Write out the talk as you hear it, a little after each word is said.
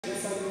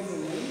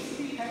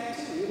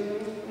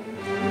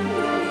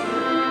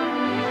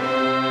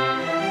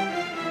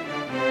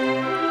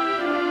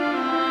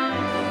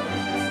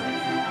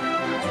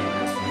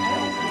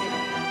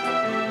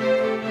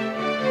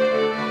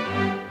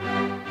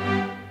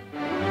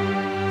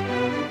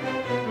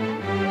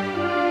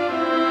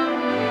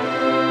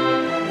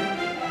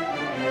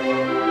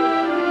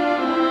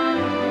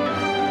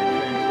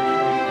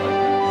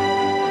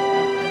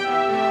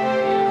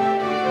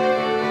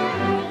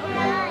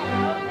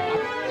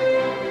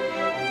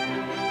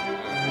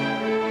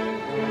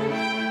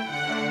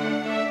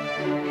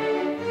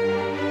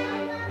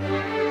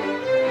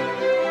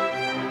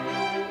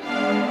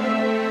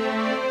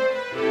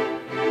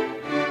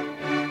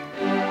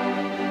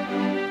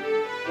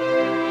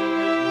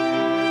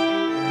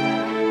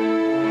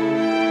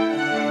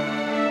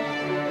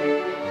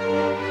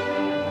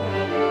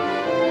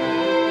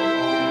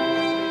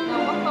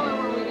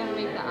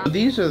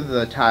these are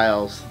the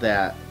tiles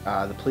that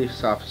the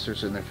police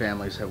officers and their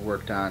families have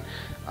worked on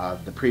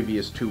the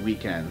previous 2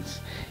 weekends.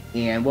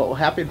 And what will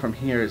happen from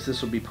here is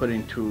this will be put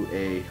into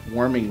a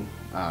warming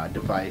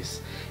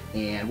device,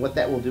 and what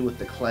that will do with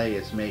the clay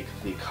is make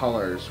the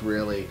colors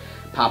really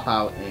pop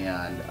out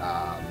and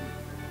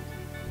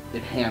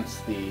enhance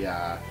the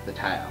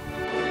tile.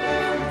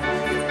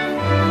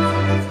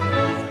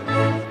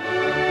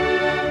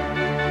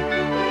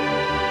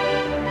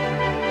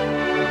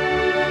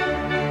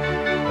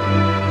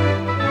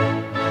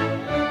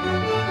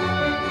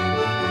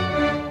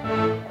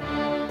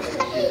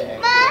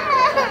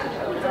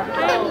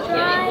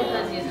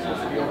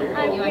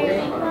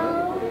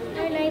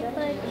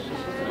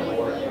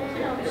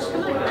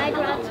 I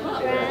brought some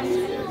grass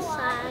and the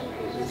sun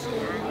and the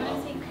sky.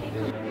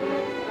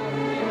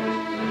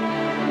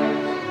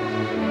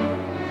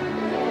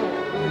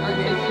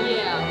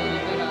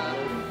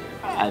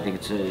 I think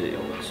it's an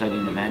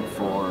exciting event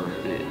for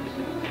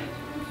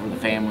the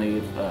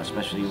family,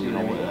 especially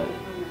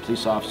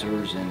police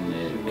officers,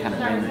 and kind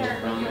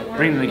of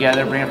bring them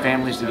together, bring our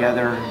families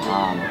together,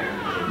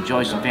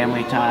 enjoy some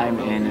family time,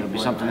 and it'll be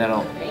something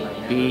that'll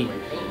be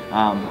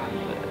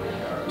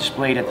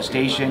displayed at the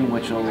station,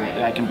 which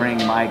I can bring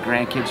my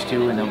grandkids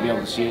to, and they'll be able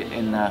to see it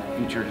in the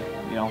future,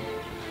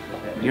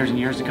 years and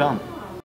years to come.